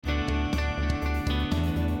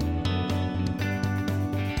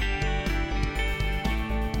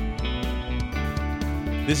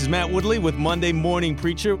This is Matt Woodley with Monday Morning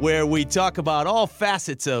Preacher, where we talk about all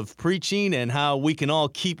facets of preaching and how we can all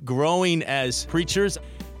keep growing as preachers.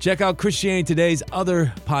 Check out Christianity Today's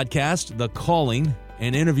other podcast, The Calling,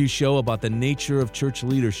 an interview show about the nature of church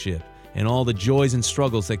leadership and all the joys and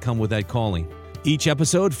struggles that come with that calling. Each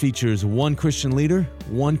episode features one Christian leader,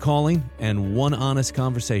 one calling, and one honest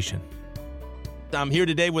conversation. I'm here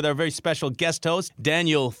today with our very special guest host,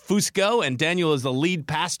 Daniel Fusco, and Daniel is the lead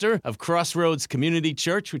pastor of Crossroads Community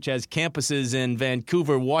Church, which has campuses in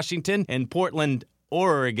Vancouver, Washington, and Portland,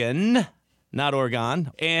 Oregon. Not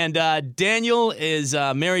Oregon. And Daniel is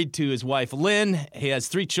married to his wife, Lynn. He has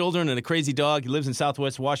 3 children and a crazy dog. He lives in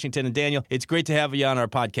Southwest Washington. And Daniel, it's great to have you on our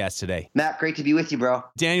podcast today. Matt, great to be with you, bro.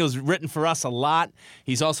 Daniel's written for us a lot.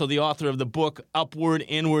 He's also the author of the book Upward,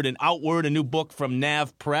 Inward, and Outward, a new book from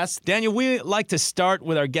Nav Press. Daniel, we like to start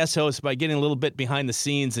with our guest hosts by getting a little bit behind the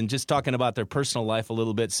scenes and just talking about their personal life a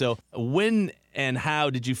little bit. So when and how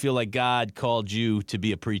did you feel like God called you to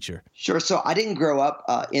be a preacher? Sure. So I didn't grow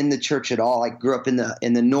up in the church at all. I grew up in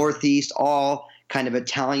the Northeast, all kind of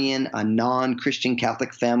Italian, a non-Christian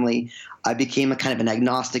Catholic family. I became a kind of an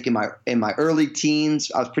agnostic in my early teens.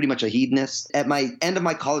 I was pretty much a hedonist. At my end of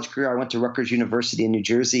my college career, I went to Rutgers University in New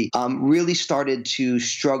Jersey. Really started to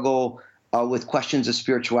struggle with questions of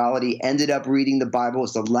spirituality, ended up reading the Bible. It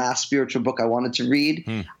was the last spiritual book I wanted to read,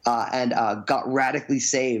 and got radically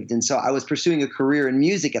saved. And so I was pursuing a career in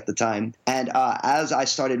music at the time. And as I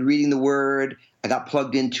started reading the Word, I got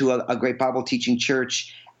plugged into a great Bible teaching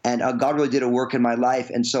church, and God really did a work in my life.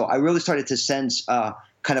 And so I really started to sense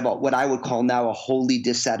kind of what I would call now a holy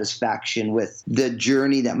dissatisfaction with the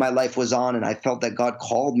journey that my life was on. And I felt that God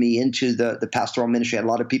called me into the pastoral ministry. I had a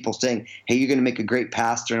lot of people saying, hey, you're going to make a great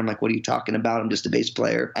pastor. And I'm like, what are you talking about? I'm just a bass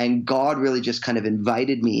player. And God really just kind of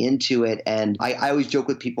invited me into it. And I always joke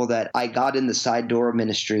with people that I got in the side door of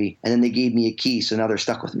ministry and then they gave me a key. So now they're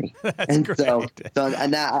stuck with me. And great. so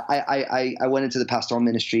now I went into the pastoral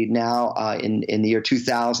ministry now in the year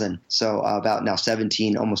 2000. So about now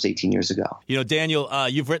 17, almost 18 years ago. You know, Daniel,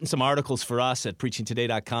 you've written some articles for us at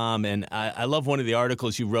preachingtoday.com, and I love one of the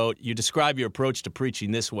articles you wrote. You describe your approach to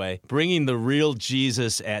preaching this way: bringing the real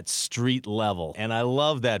Jesus at street level. And I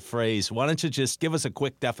love that phrase. Why don't you just give us a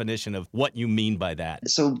quick definition of what you mean by that?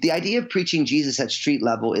 So the idea of preaching Jesus at street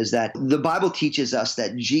level is that the Bible teaches us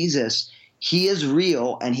that Jesus, he is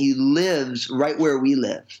real and he lives right where we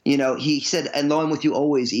live. You know, he said, and lo, I'm with you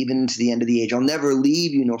always, even to the end of the age. I'll never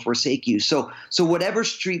leave you nor forsake you. So whatever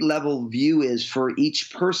street level view is for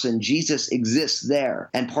each person, Jesus exists there.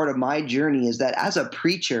 And part of my journey is that as a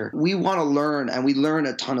preacher, we want to learn, and we learn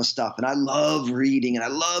a ton of stuff. And I love reading and I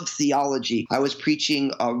love theology. I was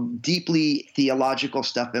preaching deeply theological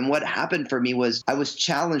stuff. And what happened for me was I was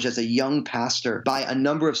challenged as a young pastor by a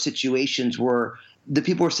number of situations where the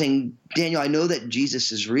people were saying, Daniel, I know that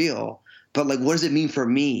Jesus is real, but like, what does it mean for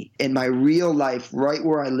me in my real life, right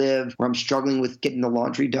where I live, where I'm struggling with getting the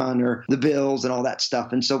laundry done or the bills and all that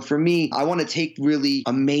stuff? And so for me, I want to take really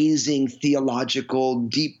amazing theological,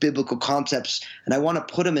 deep biblical concepts, and I want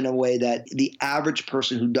to put them in a way that the average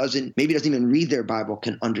person who maybe doesn't even read their Bible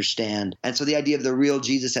can understand. And so the idea of the real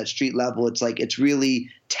Jesus at street level, it's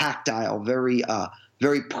really tactile, very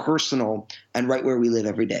personal, and right where we live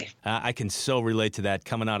every day. I can so relate to that,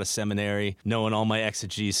 coming out of seminary, knowing all my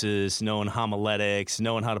exegesis, knowing homiletics,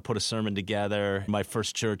 knowing how to put a sermon together. My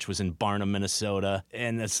first church was in Barnum, Minnesota,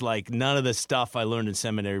 and it's like none of the stuff I learned in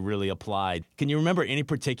seminary really applied. Can you remember any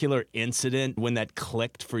particular incident when that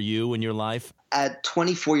clicked for you in your life? At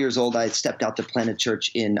 24 years old, I stepped out to plant a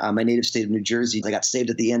church in my native state of New Jersey. I got saved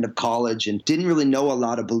at the end of college and didn't really know a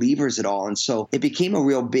lot of believers at all. And so it became a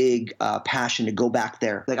real big passion to go back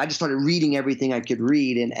there. Like I just started reading everything I could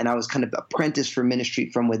read, and I was kind of apprenticed for ministry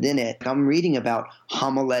from within it. I'm reading about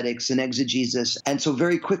homiletics and exegesis. And so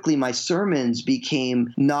very quickly, my sermons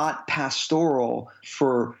became not pastoral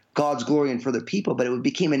for God's glory and for the people, but it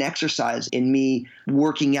became an exercise in me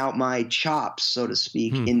working out my chops, so to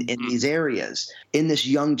speak, in these areas. In this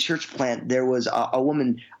young church plant, there was a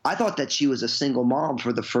woman. I thought that she was a single mom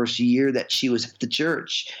for the first year that she was at the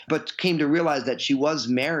church, but came to realize that she was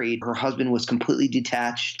married. Her husband was completely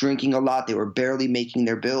detached, drinking a lot. They were barely making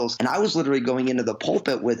their bills. And I was literally going into the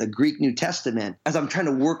pulpit with a Greek New Testament as I'm trying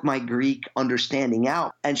to work my Greek understanding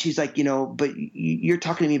out. And she's like, but you're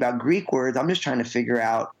talking to me about Greek words. I'm just trying to figure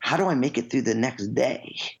out, how do I make it through the next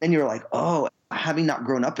day? And you're like, oh, having not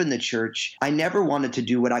grown up in the church, I never wanted to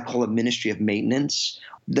do what I call a ministry of maintenance.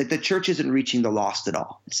 That the church isn't reaching the lost at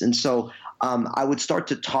all. And so I would start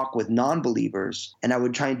to talk with non-believers, and I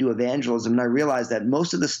would try and do evangelism. And I realized that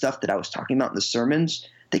most of the stuff that I was talking about in the sermons,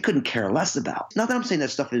 they couldn't care less about. Not that I'm saying that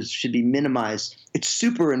stuff should be minimized. It's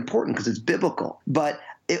super important because it's biblical. But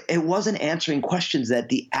it wasn't answering questions that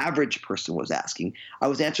the average person was asking. I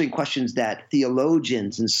was answering questions that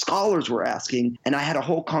theologians and scholars were asking, and I had a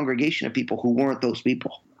whole congregation of people who weren't those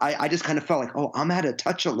people. I just kind of felt like, oh, I'm out of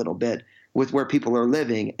touch a little bit with where people are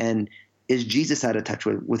living, and is Jesus out of touch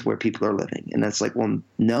with where people are living? And that's like, well,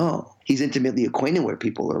 no. He's intimately acquainted where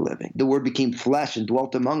people are living. The Word became flesh and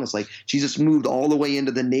dwelt among us. Like Jesus moved all the way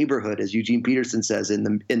into the neighborhood, as Eugene Peterson says in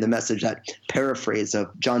the message, that paraphrase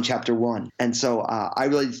of John chapter 1. And so I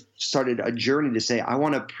really started a journey to say, I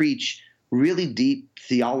want to preach really deep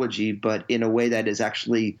theology, but in a way that is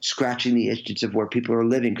actually scratching the itches of where people are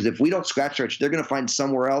living. Because if we don't scratch our itch, they're going to find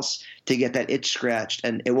somewhere else to get that itch scratched,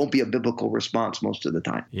 and it won't be a biblical response most of the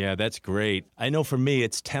time. Yeah, that's great. I know for me,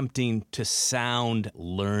 it's tempting to sound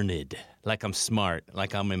learned, like I'm smart,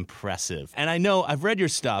 like I'm impressive. And I know I've read your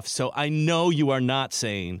stuff, so I know you are not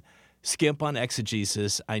saying skimp on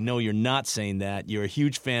exegesis. I know you're not saying that. You're a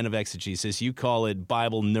huge fan of exegesis. You call it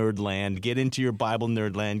Bible nerdland. Get into your Bible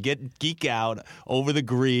nerdland. Geek out over the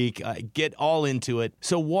Greek. Get all into it.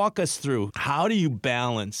 So walk us through, how do you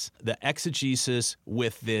balance the exegesis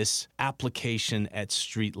with this application at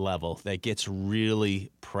street level that gets really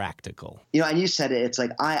practical? And you said it. It's like,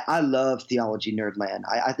 I love theology nerdland.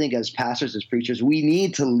 I think as pastors, as preachers, we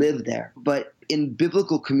need to live there. But in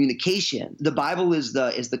biblical communication, the Bible is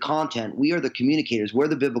the content. We are the communicators. We're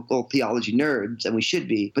the biblical theology nerds, and we should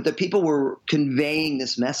be. But the people we're conveying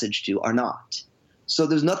this message to are not. So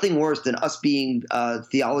there's nothing worse than us being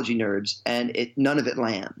theology nerds and none of it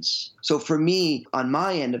lands. So for me, on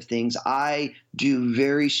my end of things, I do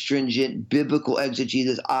very stringent biblical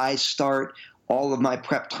exegesis. I start all of my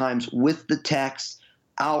prep times with the text,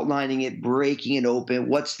 outlining it, breaking it open.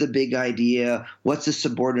 What's the big idea? What's the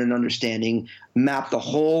subordinate understanding? Map the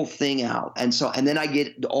whole thing out. And then I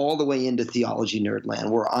get all the way into theology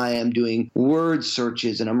nerdland, where I am doing word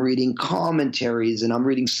searches and I'm reading commentaries and I'm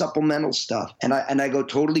reading supplemental stuff. And I go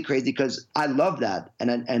totally crazy because I love that.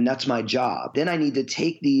 And that's my job. Then I need to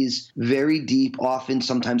take these very deep, often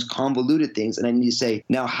sometimes convoluted things, and I need to say,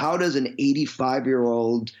 now, how does an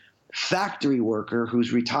 85-year-old factory worker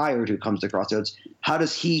who's retired, who comes to Crossroads, how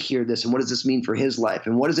does he hear this, and what does this mean for his life,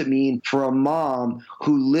 and what does it mean for a mom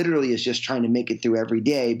who literally is just trying to make it through every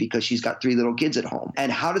day because she's got 3 little kids at home? And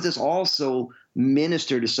how does this also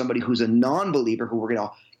minister to somebody who's a non-believer, who we're going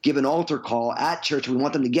to give an altar call at church? We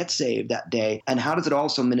want them to get saved that day. And how does it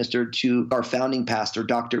also minister to our founding pastor,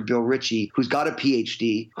 Dr. Bill Ritchie, who's got a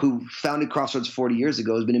PhD, who founded Crossroads 40 years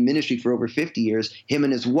ago, has been in ministry for over 50 years, him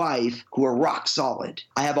and his wife, who are rock solid.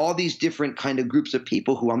 I have all these different kind of groups of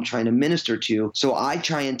people who I'm trying to minister to. So I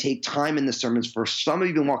try and take time in the sermons. For some of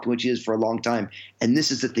you have been walking with Jesus for a long time, and this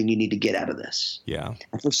is the thing you need to get out of this. Yeah.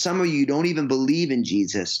 And for some of you don't even believe in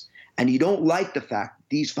Jesus, and you don't like the fact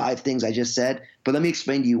these 5 things I just said, but let me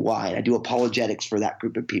explain to you why. And I do apologetics for that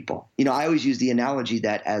group of people. I always use the analogy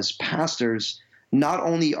that as pastors, not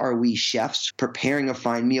only are we chefs preparing a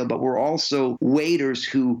fine meal, but we're also waiters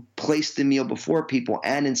who place the meal before people.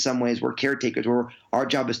 And in some ways, we're caretakers, where our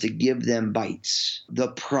job is to give them bites. The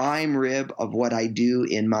prime rib of what I do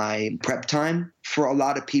in my prep time, for a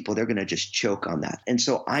lot of people, they're going to just choke on that. And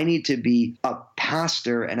so I need to be a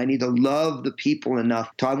pastor, and I need to love the people enough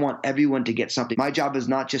to I want everyone to get something. My job is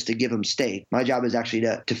not just to give them steak. My job is actually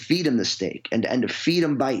to feed them the steak and to feed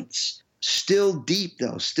them bites. Still deep,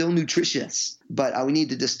 though, still nutritious. But we need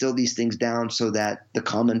to distill these things down so that the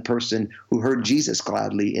common person who heard Jesus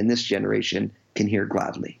gladly in this generation can hear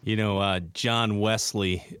gladly. John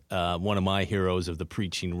Wesley, one of my heroes of the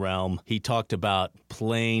preaching realm, he talked about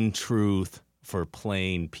plain truth for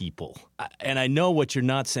plain people. And I know what you're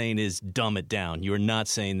not saying is dumb it down. You're not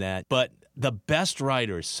saying that. But the best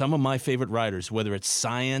writers, some of my favorite writers, whether it's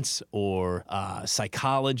science or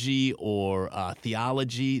psychology or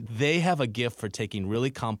theology, they have a gift for taking really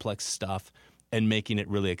complex stuff and making it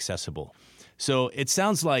really accessible. So it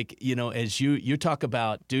sounds like, as you talk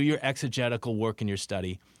about, do your exegetical work in your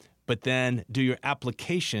study, but then do your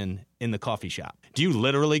application in the coffee shop. Do you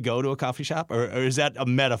literally go to a coffee shop, or is that a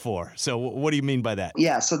metaphor? So what do you mean by that?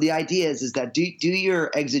 Yeah, so the idea is that do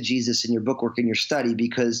your exegesis in your bookwork in your study,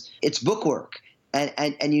 because it's bookwork,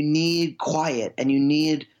 and you need quiet, and you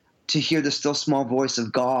need to hear the still small voice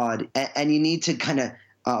of God, and you need to kind of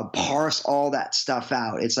parse all that stuff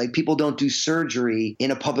out. It's like people don't do surgery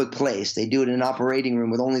in a public place. They do it in an operating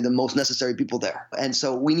room with only the most necessary people there. And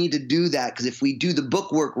so we need to do that, because if we do the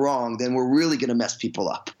book work wrong, then we're really going to mess people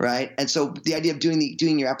up, right? And so the idea of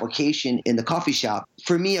doing your application in the coffee shop,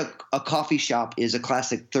 for me, a coffee shop is a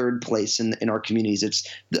classic third place in our communities. It's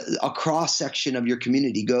a cross section of your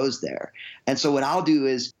community goes there. And so what I'll do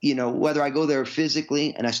is, whether I go there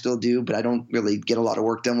physically, and I still do, but I don't really get a lot of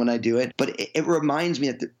work done when I do it, but it reminds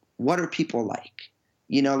me that what are people like?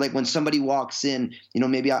 Like when somebody walks in,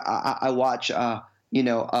 maybe I watch, a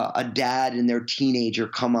dad and their teenager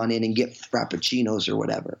come on in and get frappuccinos or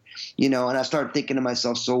whatever, and I start thinking to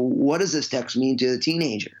myself, so what does this text mean to the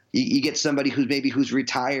teenager? You get somebody who's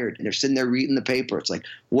retired and they're sitting there reading the paper. It's like,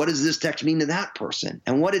 what does this text mean to that person?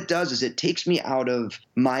 And what it does is it takes me out of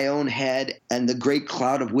my own head and the great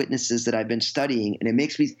cloud of witnesses that I've been studying, and it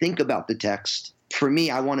makes me think about the text. For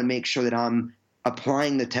me, I want to make sure that I'm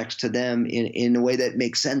applying the text to them in a way that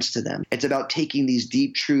makes sense to them. It's about taking these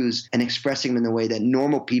deep truths and expressing them in a way that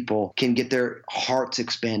normal people can get their hearts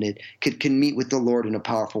expanded, can meet with the Lord in a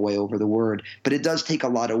powerful way over the word. But it does take a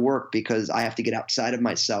lot of work because I have to get outside of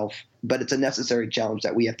myself. But it's a necessary challenge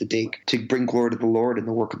that we have to take to bring glory to the Lord and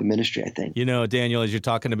the work of the ministry, I think. Daniel, as you're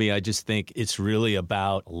talking to me, I just think it's really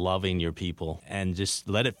about loving your people and just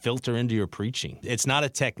let it filter into your preaching. It's not a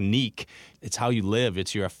technique. It's how you live.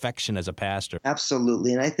 It's your affection as a pastor.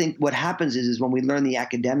 Absolutely. And I think what happens is when we learn the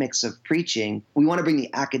academics of preaching, we want to bring the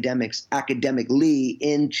academics academically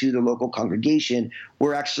into the local congregation,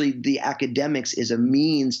 where actually the academics is a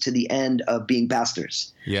means to the end of being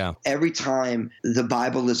pastors. Yeah. Every time the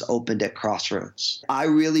Bible is opened at Crossroads, I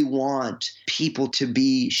really want people to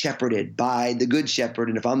be shepherded by the Good Shepherd.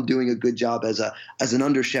 And if I'm doing a good job as an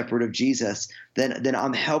under shepherd of Jesus, then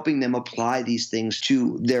I'm helping them apply these things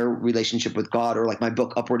to their relationship with God, or like my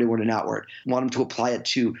book, Upward, Inward, and Outward. I want them to apply it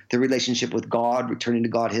to their relationship with God, returning to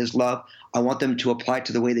God His love. I want them to apply it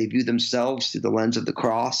to the way they view themselves through the lens of the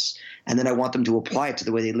cross. And then I want them to apply it to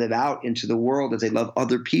the way they live out into the world as they love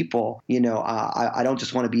other people. I don't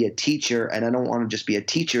just want to be a teacher, and I don't want to just be a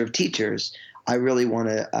teacher of teachers. I really want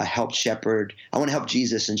to help shepherd. I want to help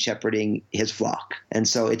Jesus in shepherding His flock. And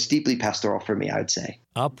so it's deeply pastoral for me, I would say.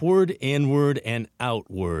 Upward, Inward, and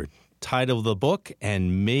Outward. Title of the book,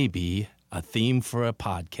 and maybe a theme for a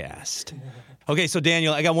podcast. Okay, so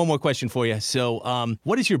Daniel, I got one more question for you. So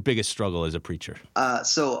what is your biggest struggle as a preacher?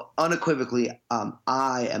 So unequivocally,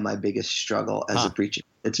 I am my biggest struggle as a preacher.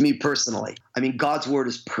 It's me personally. I mean, God's word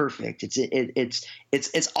is perfect.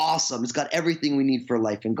 It's awesome. It's got everything we need for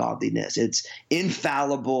life and godliness. It's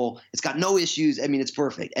infallible. It's got no issues. I mean, it's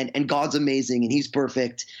perfect. And God's amazing, and He's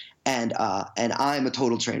perfect. And I'm a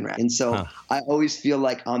total train wreck. And so I always feel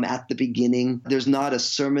like I'm at the beginning. There's not a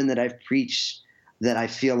sermon that I've preached that I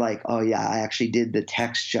feel like, oh yeah, I actually did the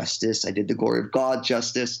text justice. I did the glory of God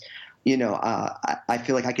justice. I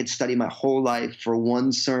feel like I could study my whole life for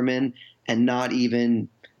one sermon and not even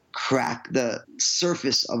crack the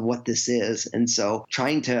surface of what this is. And so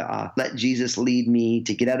trying to let Jesus lead me,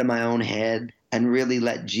 to get out of my own head and really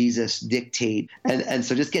let Jesus dictate. And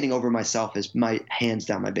so just getting over myself is hands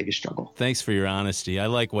down my biggest struggle. Thanks for your honesty. I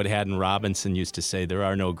like what Haddon Robinson used to say, there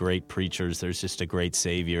are no great preachers, there's just a great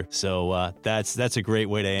Savior. So that's a great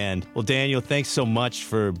way to end. Well, Daniel, thanks so much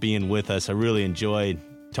for being with us. I really enjoyed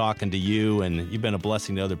talking to you, and you've been a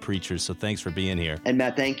blessing to other preachers, so thanks for being here. And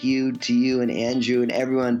Matt, thank you to you and Andrew and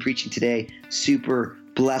everyone preaching today. Super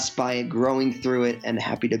blessed by it, growing through it, and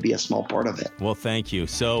happy to be a small part of it. Well, thank you.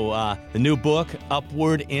 So the new book,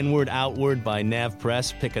 Upward, Inward, Outward by Nav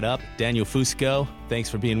Press. Pick it up. Daniel Fusco, thanks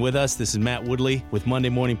for being with us. This is Matt Woodley with Monday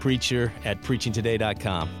Morning Preacher at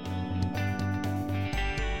PreachingToday.com.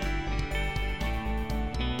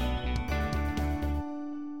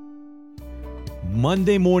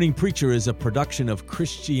 Monday Morning Preacher is a production of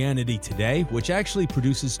Christianity Today, which actually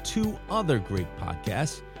produces two other great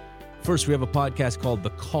podcasts. First, we have a podcast called The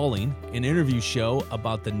Calling, an interview show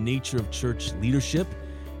about the nature of church leadership,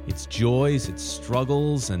 its joys, its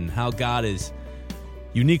struggles, and how God has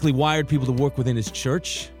uniquely wired people to work within His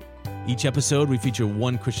church. Each episode, we feature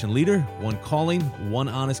one Christian leader, one calling, one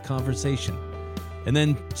honest conversation. And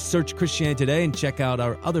then search Christianity Today and check out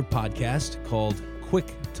our other podcast called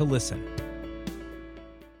Quick to Listen.